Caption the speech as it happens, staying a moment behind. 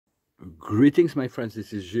Greetings, my friends.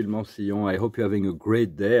 This is Gilles Mansillon. I hope you're having a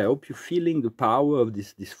great day. I hope you're feeling the power of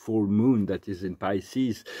this full moon that is in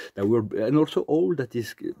Pisces, and also all that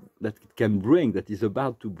it can bring, that is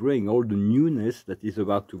about to bring, all the newness that is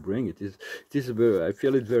about to bring. I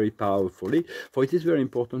feel it very powerfully. For it is very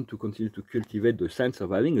important to continue to cultivate the sense of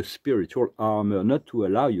having a spiritual armor, not to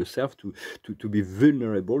allow yourself to be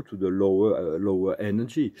vulnerable to the lower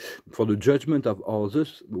energy. For the judgment of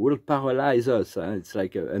others will paralyze us. It's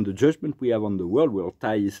like, and the judgment we have on the world will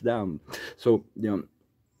tie us down. So,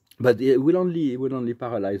 but it will only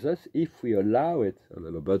paralyze us if we allow it. A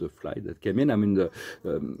little butterfly that came in. I'm in the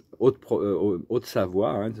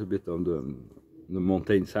Haute-Savoie. It's a bit on the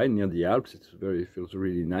mountain side near the Alps. It feels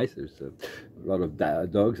really nice. There's a lot of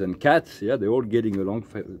dogs and cats. Yeah, they're all getting along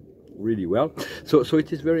really well. So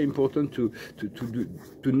it is very important to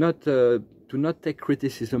not take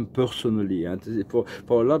criticism personally. And for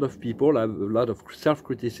a lot of people, I have a lot of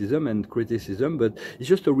self-criticism and criticism, but it's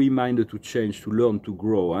just a reminder to change, to learn, to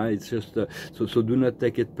grow. It's just so do not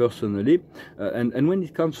take it personally. And when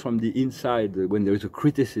it comes from the inside, when there is a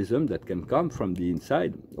criticism that can come from the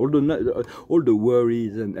inside, all the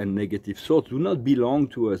worries and negative thoughts do not belong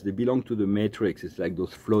to us. They belong to the matrix. It's like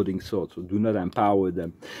those floating thoughts. So do not empower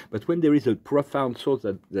them. But when there is a profound thought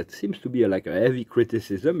that seems to be like a heavy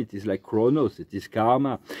criticism, it is like Chronos. It is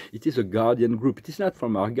karma. It is a guardian group. It is not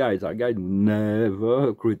from our guides. Our guides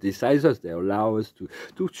never criticize us. They allow us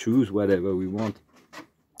to choose whatever we want.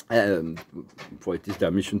 For it is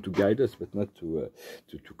their mission to guide us, but not to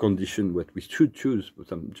condition what we should choose, but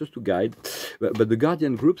just to guide. But the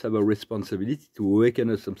guardian groups have a responsibility to awaken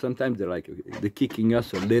us. Sometimes they're kicking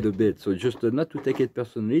us a little bit. So just not to take it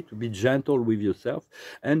personally, to be gentle with yourself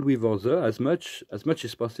and with others as much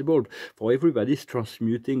as possible. For everybody's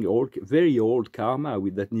transmuting very old karma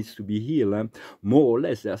that needs to be healed. More or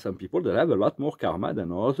less, there are some people that have a lot more karma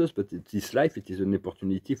than others, but this life, it is an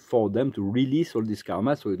opportunity for them to release all this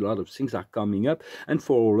karma. So a lot of things are coming up, and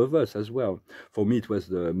for all of us as well. For me, it was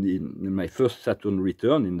my first Saturn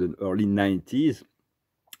return in the early 90s.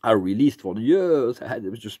 I released for years. It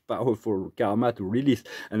was just powerful karma to release,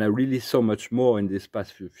 and I released so much more in this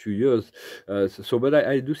past few years. But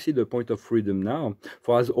I do see the point of freedom now.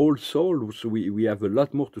 For us old souls, we have a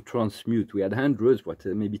lot more to transmute. We had hundreds,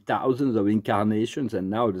 maybe thousands of incarnations, and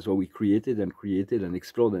now that's what we created and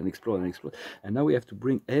explored and explored and explored. And now we have to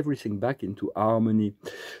bring everything back into harmony.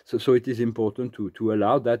 So it is important to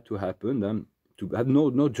allow that to happen. To have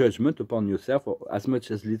no judgment upon yourself, or as much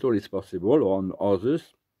as little as possible, or on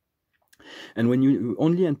others. And when you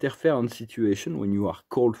only interfere on situation when you are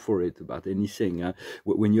called for it about anything,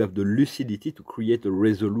 when you have the lucidity to create a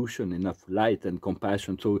resolution, enough light and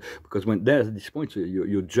compassion. So because when there's at this point, so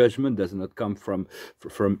your judgment does not come from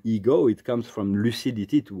ego, it comes from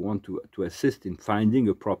lucidity to want to assist in finding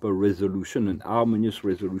a proper resolution, an harmonious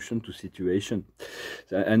resolution to situation.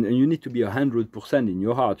 And you need to be 100% in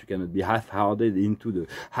your heart. You cannot be half-hearted into the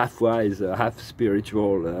half-wise,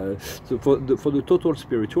 half-spiritual. So for the total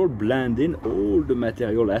spiritual, blend in all the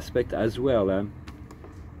material aspect as well.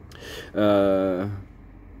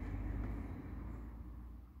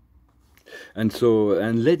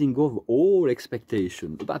 And letting go of all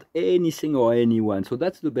expectation about anything or anyone. So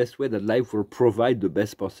that's the best way that life will provide the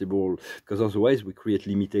best possible, because otherwise we create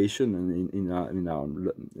limitation in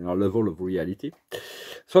our level of reality.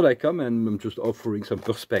 So I come and I'm just offering some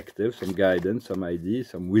perspective, some guidance, some ideas,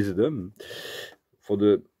 some wisdom. For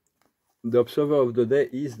the observer of the day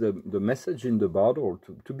is the message in the bottle,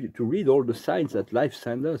 to read all the signs that life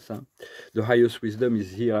sends us. The highest wisdom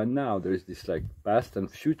is here and now. There is this past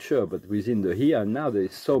and future, but within the here and now there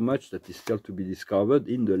is so much that is still to be discovered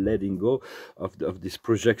in the letting go of this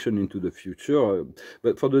projection into the future.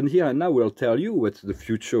 But for the here and now, we'll tell you what the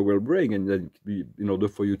future will bring, and then in order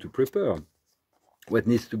for you to prepare. What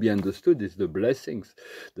needs to be understood is the blessings,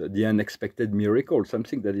 the unexpected miracle,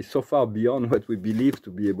 something that is so far beyond what we believe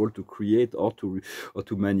to be able to create or to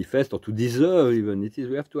manifest or to deserve even. It is,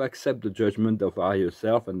 we have to accept the judgment of our higher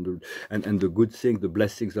self and the good things, the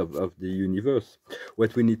blessings of the universe.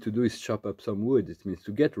 What we need to do is chop up some wood. It means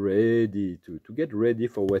to get ready, to get ready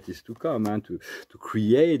for what is to come, and to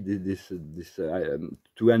create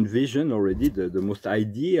to envision already the most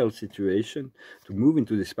ideal situation, to move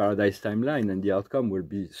into this paradise timeline, and the outcome will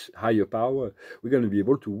be higher power. We're going to be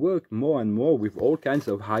able to work more and more with all kinds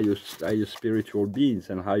of higher spiritual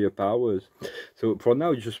beings and higher powers. So for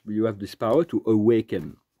now, you have this power to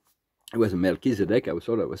awaken. It was Melchizedek, I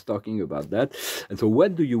was talking about that. And so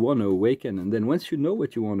what do you want to awaken? And then once you know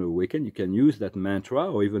what you want to awaken, you can use that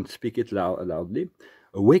mantra or even speak it loudly.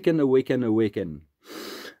 Awaken, awaken, awaken.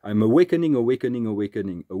 I'm awakening, awakening,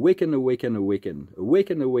 awakening. Awaken, awaken, awaken.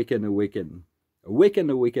 Awaken, awaken, awaken. Awaken,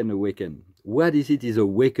 awaken, awaken. What is it is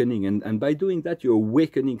awakening? And by doing that, you're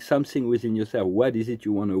awakening something within yourself. What is it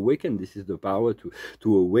you want to awaken? This is the power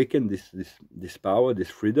to awaken this power, this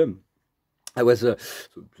freedom. I was so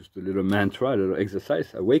just a little mantra, a little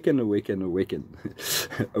exercise. Awaken, awaken, awaken,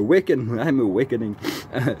 awaken. I'm awakening.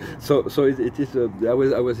 So it is. I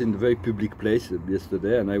was in a very public place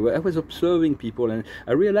yesterday, and I was observing people, and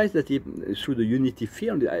I realized that through the unity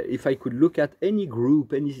field, if I could look at any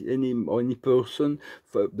group, any person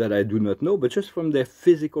that I do not know, but just from their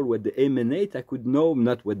physical, what they emanate, I could know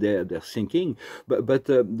not what they're thinking, but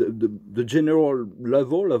the general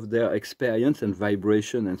level of their experience and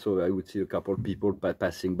vibration. And so I would see a couple of people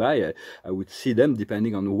passing by. I would see them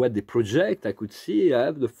depending on what they project. I could see I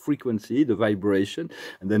have the frequency, the vibration,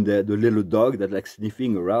 and then the little dog that like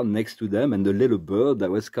sniffing around next to them, and the little bird that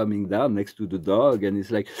was coming down next to the dog. And it's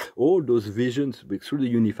like all those visions through the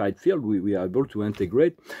unified field we are able to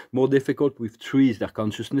integrate. More difficult with trees, their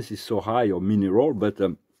consciousness is so high, or mineral, but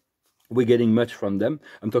we're getting much from them.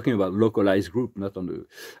 I'm talking about localized group, not on the.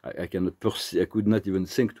 I cannot perceive. I could not even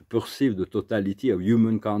think to perceive the totality of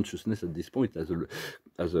human consciousness at this point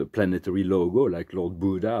as a planetary logo like Lord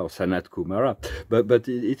Buddha or Sanat Kumara. But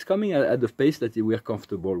it's coming at the pace that we're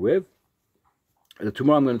comfortable with.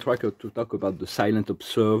 Tomorrow I'm going to try to talk about the silent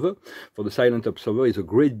observer. For the silent observer is a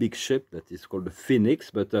great big ship that is called the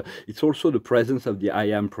Phoenix, but it's also the presence of the I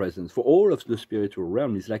Am presence. For all of the spiritual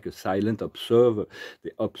realm, it's like a silent observer.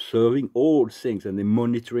 They're observing all things and they're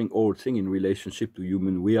monitoring all things in relationship to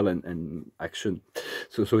human will and action.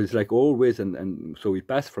 So it's like always, and so we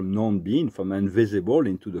pass from non-being, from invisible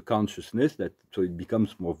into the consciousness, that so it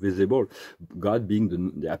becomes more visible. God being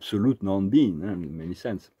the absolute non-being in many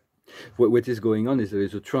sense. What is going on is there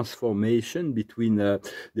is a transformation between the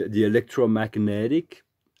electromagnetic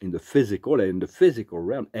in the physical, and in the physical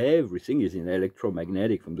realm, everything is in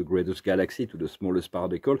electromagnetic, from the greatest galaxy to the smallest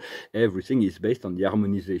particle. Everything is based on the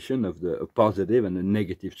harmonization of the positive and the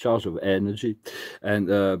negative charge of energy. And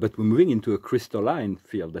but we're moving into a crystalline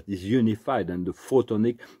field that is unified, and the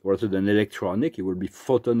photonic rather than electronic, it will be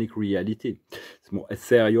photonic reality. It's more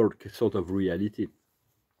ethereal sort of reality.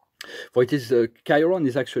 For it is Chiron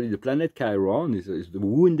is actually the planet Chiron is the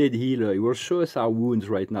wounded healer. It will show us our wounds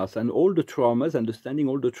right now. So, and all the traumas, understanding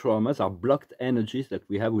all the traumas are blocked energies that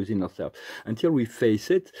we have within ourselves. Until we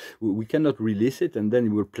face it, we cannot release it, and then it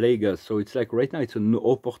will plague us. So it's like right now it's an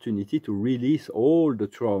opportunity to release all the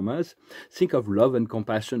traumas. Think of love and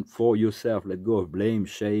compassion for yourself. Let go of blame,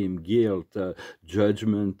 shame, guilt,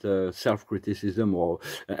 judgment, self-criticism,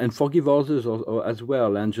 and forgive others or as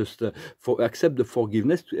well, and just accept the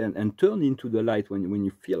forgiveness and turn into the light when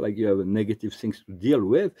you feel like you have negative things to deal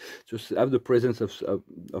with. Just have the presence of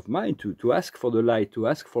mind to ask for the light, to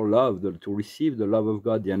ask for love, to receive the love of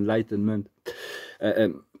God, the enlightenment.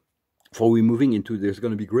 For we're moving into, there's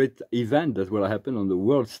going to be great event that will happen on the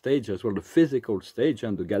world stage as well, the physical stage,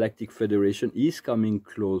 and the Galactic Federation is coming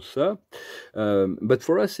closer. But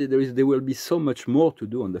for us, there will be so much more to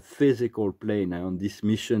do on the physical plane on this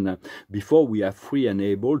mission before we are free and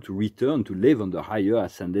able to return to live on the higher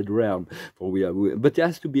ascended realm. But it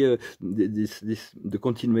has to be the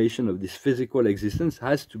continuation of this physical existence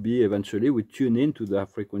has to be eventually we tune into the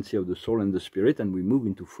frequency of the soul and the spirit, and we move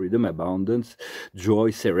into freedom, abundance,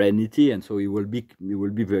 joy, serenity. And so it will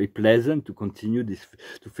be very pleasant to continue this,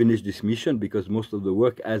 to finish this mission, because most of the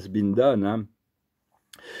work has been done.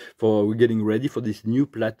 For we're getting ready for this new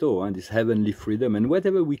plateau and this heavenly freedom, and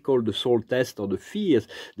whatever we call the soul test or the fears,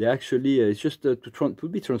 they actually it's just to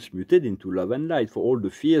be transmuted into love and light. For all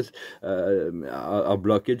the fears are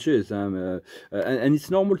blockages, and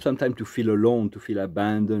it's normal sometimes to feel alone, to feel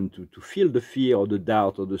abandoned, to feel the fear or the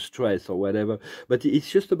doubt or the stress or whatever. But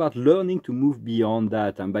it's just about learning to move beyond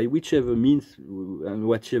that, and by whichever means and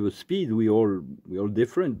whichever speed, we all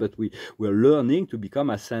different, but we're learning to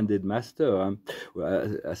become ascended master.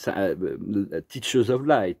 Teachers of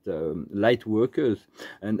light, light workers,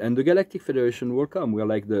 and the Galactic Federation will come. We're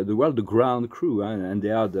like the ground crew, and they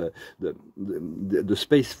are the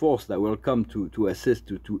space force that will come to assist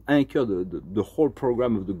to anchor the whole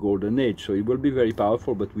program of the Golden Age. So it will be very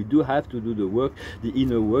powerful, but we do have to do the work, the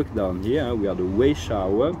inner work down here. We are the way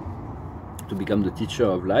shower to become the teacher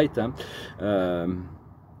of light.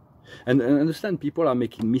 And understand, people are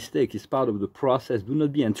making mistakes. It's part of the process. Do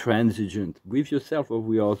not be intransigent with yourself or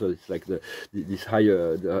with others. It's like this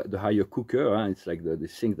higher, the higher cooker. It's like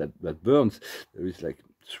this thing that burns. There is like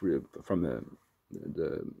from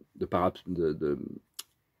perhaps the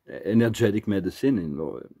energetic medicine in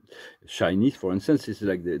Chinese, for instance, is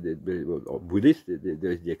like or Buddhist.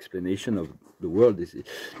 There is the explanation of the world is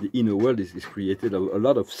the inner world is created a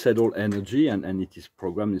lot of settled energy, and it is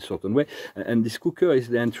programmed in a certain way. And this cooker is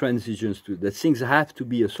then transitions to that things have to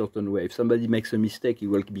be a certain way. If somebody makes a mistake, it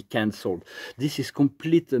will be cancelled. This is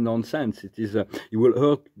complete nonsense. It is it will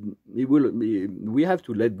hurt. It will. We have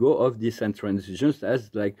to let go of these transitions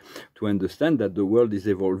as like to understand that the world is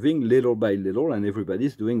evolving little by little, and everybody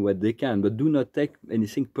is doing what they can. But do not take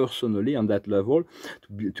anything personally on that level.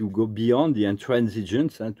 To go beyond the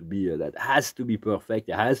intransigence and to be that has to be perfect.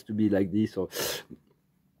 It has to be like this, or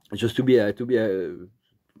just to be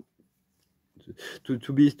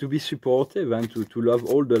supportive and to love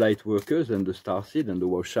all the light workers and the starseed and the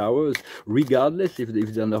wash showers, regardless if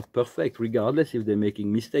they're not perfect, regardless if they're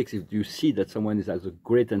making mistakes. If you see that someone has a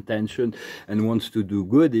great intention and wants to do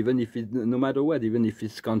good, even if it, no matter what, even if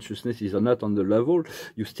his consciousness is not on the level,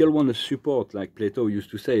 you still want to support. Like Plato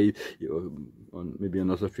used to say, maybe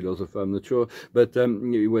another philosopher, I'm not sure, but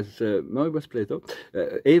it was Plato.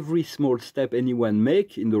 Every small step anyone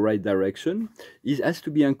make in the right direction has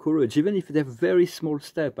to be encouraged, even if they're very small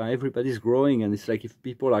step. Everybody's growing, and it's like if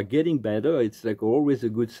people are getting better, it's like always a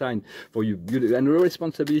good sign for you. And your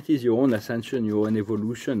responsibility is your own ascension, your own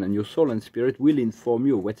evolution, and your soul and spirit will inform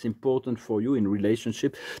you what's important for you in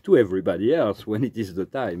relationship to everybody else when it is the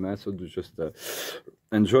time. So to just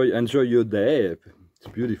enjoy your day. It's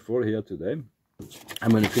beautiful here today. I'm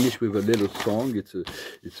going to finish with a little song. It's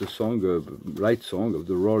a song, light song of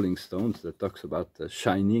the Rolling Stones that talks about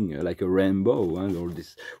shining like a rainbow, and all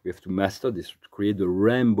this. We have to master this to create the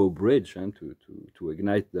rainbow bridge, and to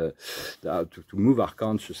ignite to move our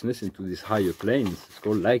consciousness into these higher planes. It's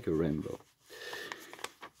called like a rainbow.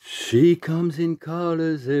 She comes in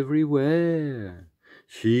colors everywhere.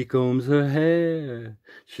 She combs her hair,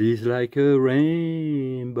 she's like a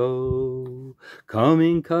rainbow,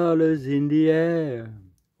 coming colors in the air,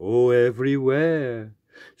 oh everywhere,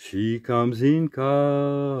 she comes in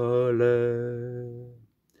color.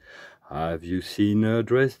 Have you seen her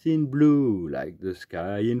dressed in blue, like the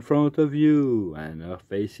sky in front of you, and her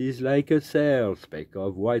face is like a sail, speck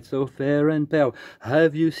of white so fair and pale?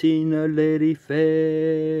 Have you seen a lady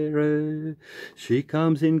fairer? She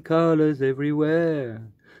comes in colors everywhere,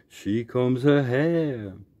 she combs her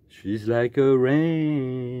hair, she's like a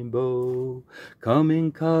rainbow,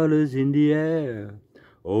 coming colors in the air,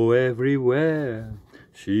 oh everywhere,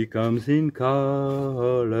 she comes in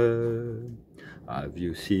color. Have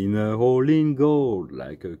you seen her all in gold,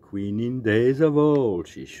 like a queen in days of old?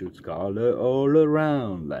 She shoots color all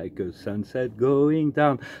around, like a sunset going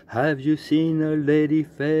down. Have you seen a lady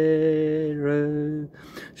fairer?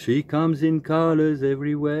 She comes in colors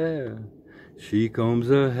everywhere, she combs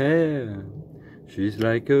her hair, she's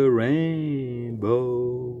like a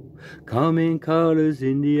rainbow, coming colors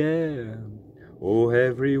in the air, oh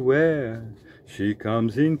everywhere, she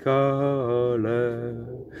comes in color,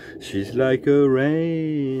 she's like a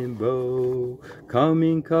rainbow,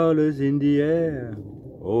 coming colors in the air,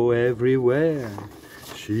 oh everywhere,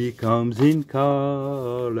 she comes in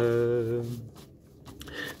color.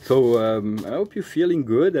 So I hope you're feeling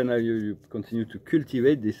good, and you continue to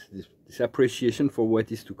cultivate this appreciation for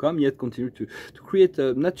what is to come, yet continue to create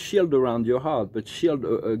not shield around your heart, but shield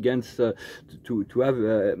against to have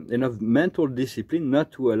enough mental discipline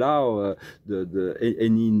not to allow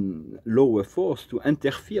any lower force to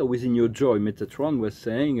interfere within your joy. Metatron was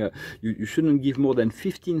saying you shouldn't give more than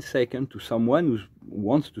 15 seconds to someone who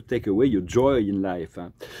wants to take away your joy in life.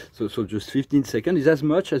 So just 15 seconds is as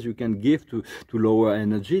much as you can give to lower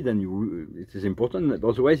energy. Then it is important.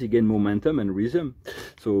 Otherwise, you gain momentum and rhythm.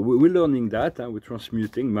 So we're learning that, we're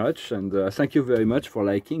transmuting much. And thank you very much for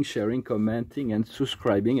liking, sharing, commenting, and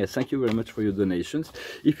subscribing. Thank you very much for your donations.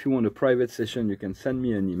 If you want a private session, you can send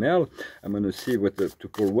me an email. I'm going to see what to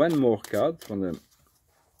pull one more card from the.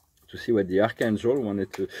 To see what the Archangel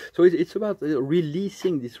wanted to. So it's about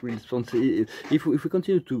releasing this responsibility. If we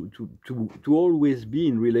continue to always be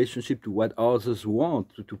in relationship to what others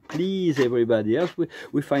want, to please everybody else,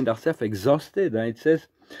 we find ourselves exhausted. And it says,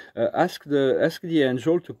 ask the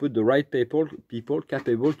angel to put the right people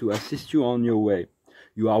capable to assist you on your way.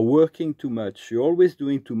 You are working too much. You're always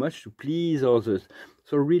doing too much to please others.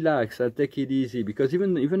 So relax and take it easy, because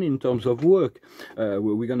even in terms of work,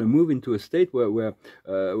 we're going to move into a state where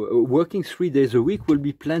working 3 days a week will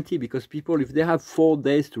be plenty, because people, if they have 4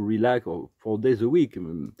 days to relax, or 4 days a week,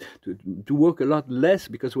 to work a lot less,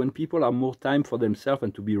 because when people are more time for themselves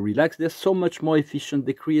and to be relaxed, they're so much more efficient.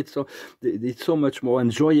 They create it's so much more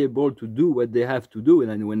enjoyable to do what they have to do, and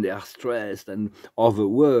then when they are stressed and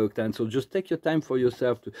overworked. And so just take your time for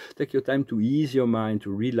yourself, to take your time to ease your mind,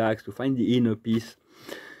 to relax, to find the inner peace.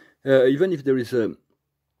 Even if there is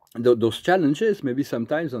those challenges, maybe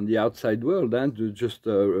sometimes on the outside world, and to just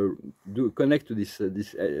connect to this.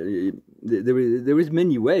 There is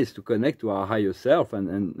many ways to connect to our higher self,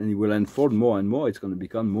 and it will unfold more and more. It's going to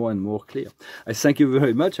become more and more clear. I thank you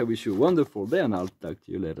very much. I wish you a wonderful day, and I'll talk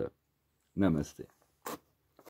to you later. Namaste.